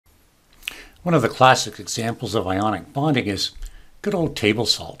One of the classic examples of ionic bonding is good old table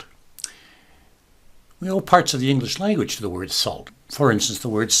salt. We owe parts of the English language to the word salt. For instance, the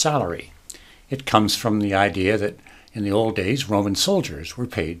word salary. It comes from the idea that in the old days, Roman soldiers were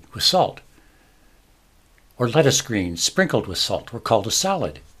paid with salt. Or lettuce greens sprinkled with salt were called a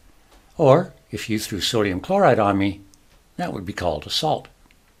salad. Or, if you threw sodium chloride on me, that would be called a salt.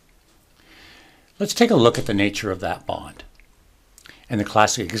 Let's take a look at the nature of that bond. And the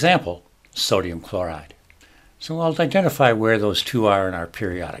classic example, sodium chloride. So I'll identify where those two are in our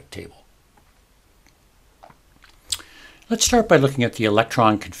periodic table. Let's start by looking at the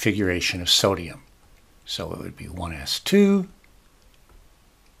electron configuration of sodium. So it would be 1s2,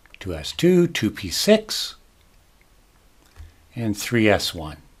 2s2, 2p6, and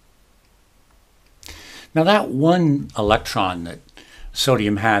 3s1. Now that one electron that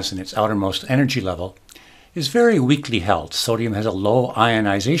sodium has in its outermost energy level is very weakly held. Sodium has a low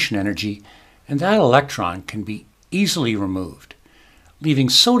ionization energy, and that electron can be easily removed, leaving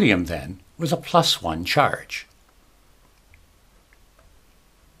sodium then with a +1 charge.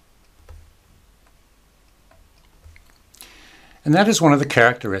 And that is one of the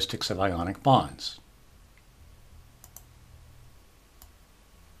characteristics of ionic bonds.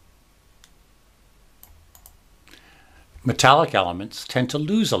 Metallic elements tend to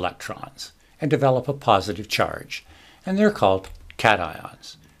lose electrons and develop a positive charge, and they're called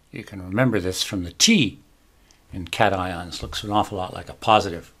cations. You can remember this from the T in cations. Looks an awful lot like a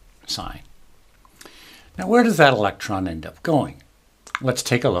positive sign. Now, where does that electron end up going? Let's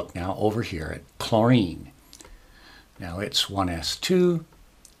take a look now over here at chlorine. Now it's 1s2,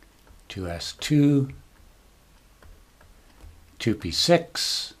 2s2,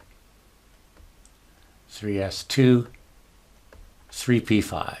 2p6, 3s2,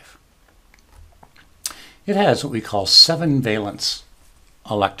 3p5. It has what we call 7 valence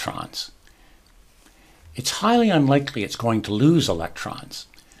electrons. It's highly unlikely it's going to lose electrons.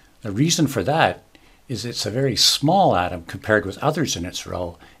 The reason for that is it's a very small atom compared with others in its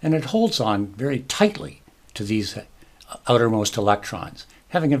row, and it holds on very tightly to these outermost electrons,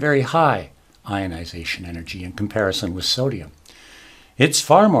 having a very high ionization energy in comparison with sodium. It's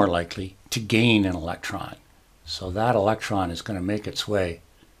far more likely to gain an electron. So that electron is going to make its way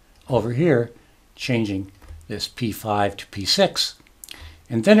over here, changing this P5 to P6,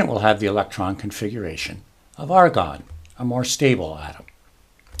 and then it will have the electron configuration of argon, a more stable atom.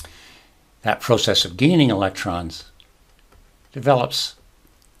 That process of gaining electrons develops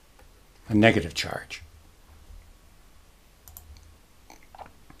a negative charge.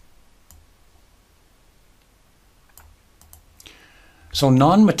 So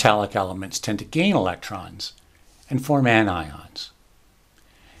non-metallic elements tend to gain electrons and form anions.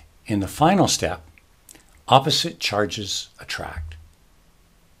 In the final step, opposite charges attract.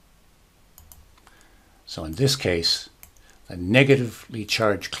 So in this case, the negatively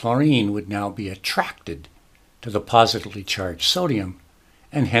charged chlorine would now be attracted to the positively charged sodium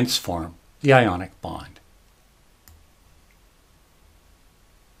and hence form the ionic bond.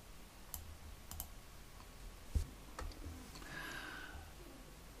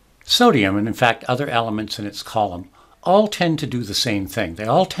 Sodium, and in fact other elements in its column, all tend to do the same thing. They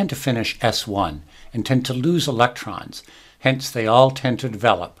all tend to finish S1 and tend to lose electrons. Hence, they all tend to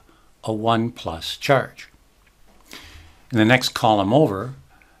develop a 1+ charge. In the next column over,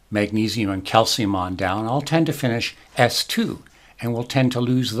 magnesium and calcium on down all tend to finish S2 and will tend to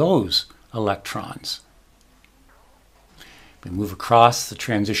lose those electrons. We move across the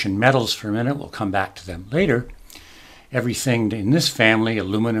transition metals for a minute. We'll come back to them later. Everything in this family,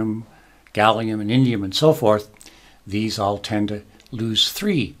 aluminum, gallium, and indium, and so forth, these all tend to lose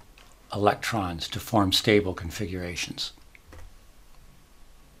 3 electrons to form stable configurations.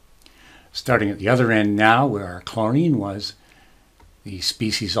 Starting at the other end now, where our chlorine was, the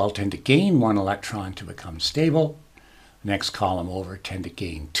species all tend to gain 1 electron to become stable. The next column over tend to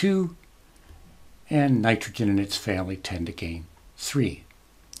gain 2, and nitrogen and its family tend to gain 3.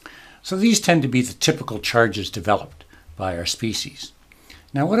 So these tend to be the typical charges developed by our species.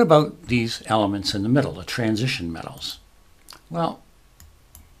 Now what about these elements in the middle, the transition metals? Well,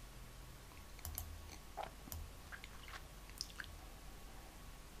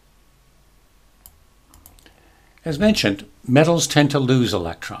 as mentioned, metals tend to lose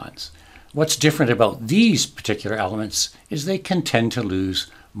electrons. What's different about these particular elements is they can tend to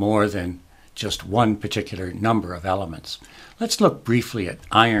lose more than just one particular number of elements. Let's look briefly at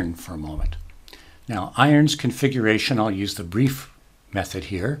iron for a moment. Now, iron's configuration, I'll use the brief method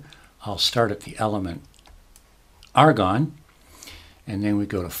here. I'll start at the element argon, and then we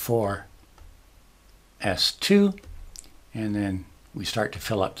go to 4s2, and then we start to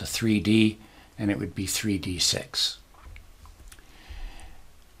fill up the 3d, and it would be 3d6.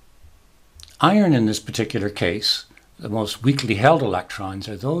 Iron in this particular case, the most weakly held electrons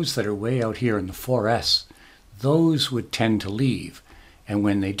are those that are way out here in the 4s. Those would tend to leave, and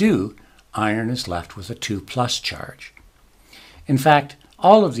when they do, iron is left with a 2+ charge. In fact,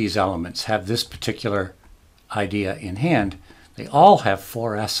 all of these elements have this particular idea in hand. They all have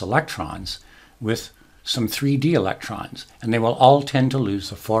 4s electrons with some 3d electrons, and they will all tend to lose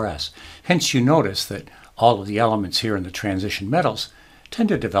the 4s. Hence you notice that all of the elements here in the transition metals tend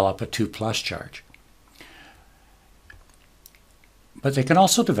to develop a 2+ charge. But they can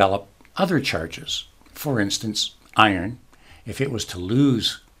also develop other charges. For instance, iron, if it was to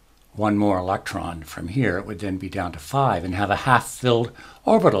lose one more electron from here, it would then be down to 5 and have a half-filled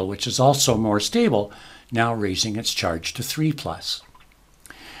orbital, which is also more stable, now raising its charge to 3+.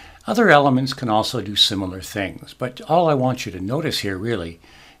 Other elements can also do similar things, but all I want you to notice here really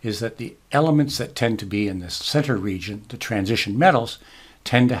is that the elements that tend to be in this center region, the transition metals,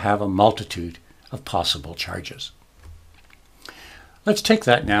 tend to have a multitude of possible charges. Let's take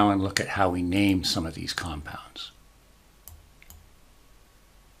that now and look at how we name some of these compounds.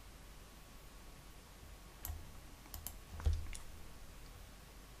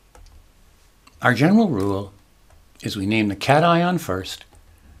 Our general rule is we name the cation first,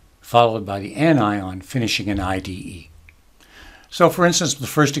 followed by the anion, finishing in IDE. So for instance, the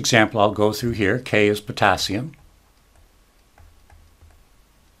first example I'll go through here, K is potassium.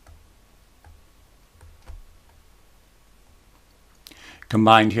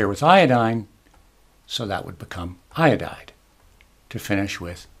 Combined here with iodine, so that would become iodide, to finish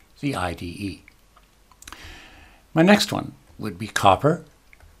with the IDE. My next one would be copper,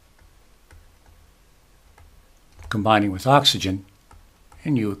 combining with oxygen,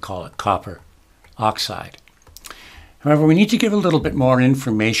 and you would call it copper oxide. However, we need to give a little bit more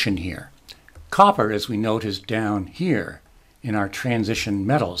information here. Copper, as we note, is down here in our transition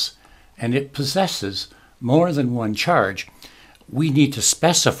metals, and it possesses more than one charge. We need to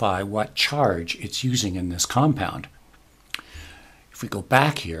specify what charge it's using in this compound. If we go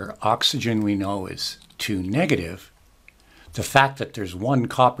back here, oxygen we know is 2 negative. The fact that there's one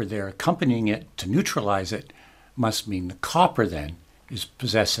copper there accompanying it to neutralize it must mean the copper then is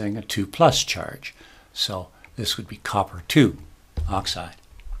possessing a 2+ charge. So this would be copper 2 oxide.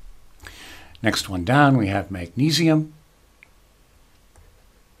 Next one down we have magnesium.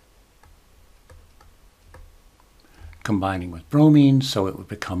 Combining with bromine, so it would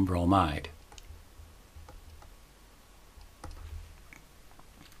become bromide.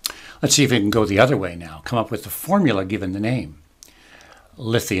 Let's see if we can go the other way now. Come up with the formula given the name.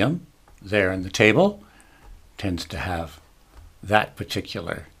 Lithium, there in the table, tends to have that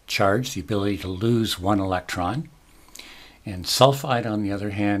particular charge, the ability to lose one electron. And sulfide, on the other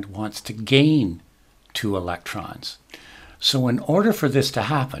hand, wants to gain 2 electrons. So in order for this to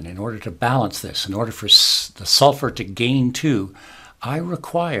happen, in order to balance this, in order for the sulfur to gain 2, I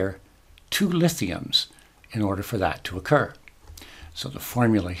require 2 lithiums in order for that to occur. So the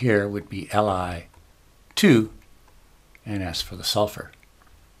formula here would be Li2 and S for the sulfur.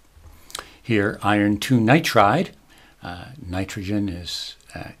 Here, iron 2 nitride. Nitrogen is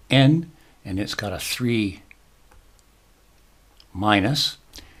N, and it's got a 3 minus.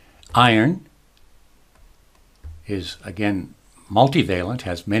 Iron is, again, multivalent,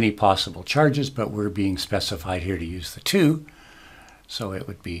 has many possible charges, but we're being specified here to use the 2, so it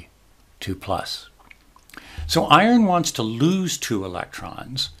would be 2+. So iron wants to lose 2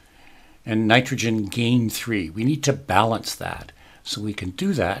 electrons, and nitrogen gain 3. We need to balance that, so we can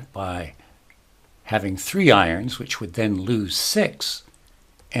do that by having 3 irons, which would then lose 6,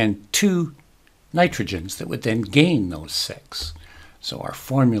 and 2 nitrogens that would then gain those 6. So our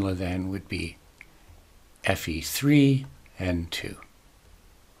formula then would be Fe3N2.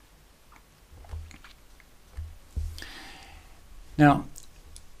 Now,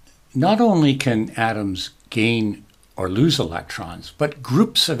 not only can atoms gain or lose electrons, but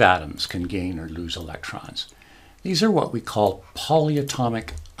groups of atoms can gain or lose electrons. These are what we call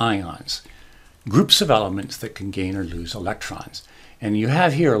polyatomic ions, groups of elements that can gain or lose electrons. And you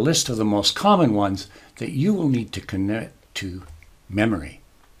have here a list of the most common ones that you will need to commit to memory.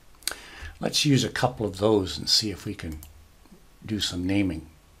 Let's use a couple of those and see if we can do some naming.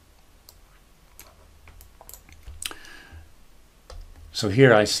 So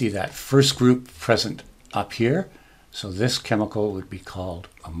here I see that first group present up here. So this chemical would be called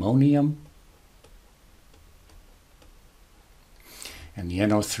ammonium. And the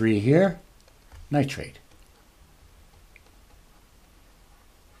NO3 here, nitrate.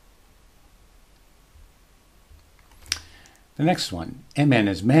 The next one, Mn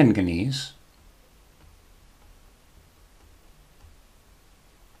is manganese,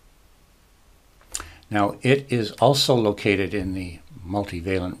 Now, it is also located in the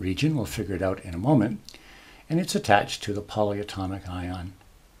multivalent region. We'll figure it out in a moment. And it's attached to the polyatomic ion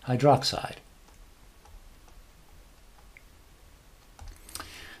hydroxide.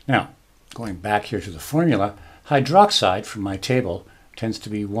 Now, going back here to the formula, hydroxide from my table tends to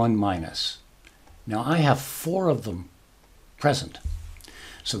be 1 minus. Now, I have 4 of them present.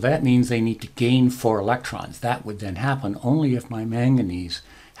 So that means they need to gain 4 electrons. That would then happen only if my manganese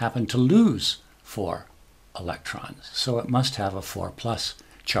happened to lose 4 electrons. So it must have a 4 plus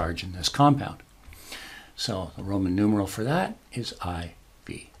charge in this compound. So the Roman numeral for that is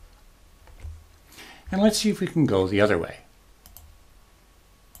IB. And let's see if we can go the other way.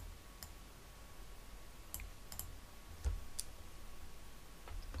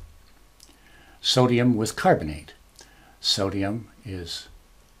 Sodium with carbonate. Sodium is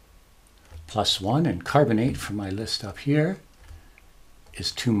 +1, and carbonate from my list up here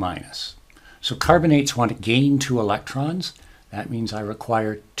is 2 minus. So carbonates want to gain 2 electrons. That means I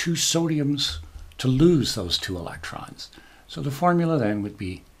require 2 sodiums to lose those 2 electrons. So the formula then would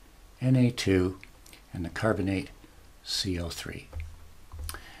be Na2 and the carbonate CO3.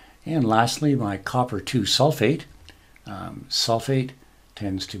 And lastly, my copper 2 sulfate. Sulfate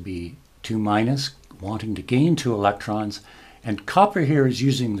tends to be 2 minus, wanting to gain 2 electrons. And copper here is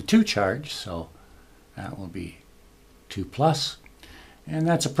using the 2 charge, so that will be 2 plus. And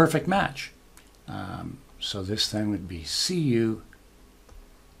that's a perfect match. So this then would be CuSO4.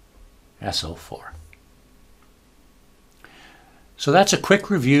 So that's a quick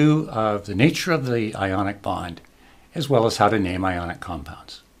review of the nature of the ionic bond, as well as how to name ionic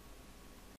compounds.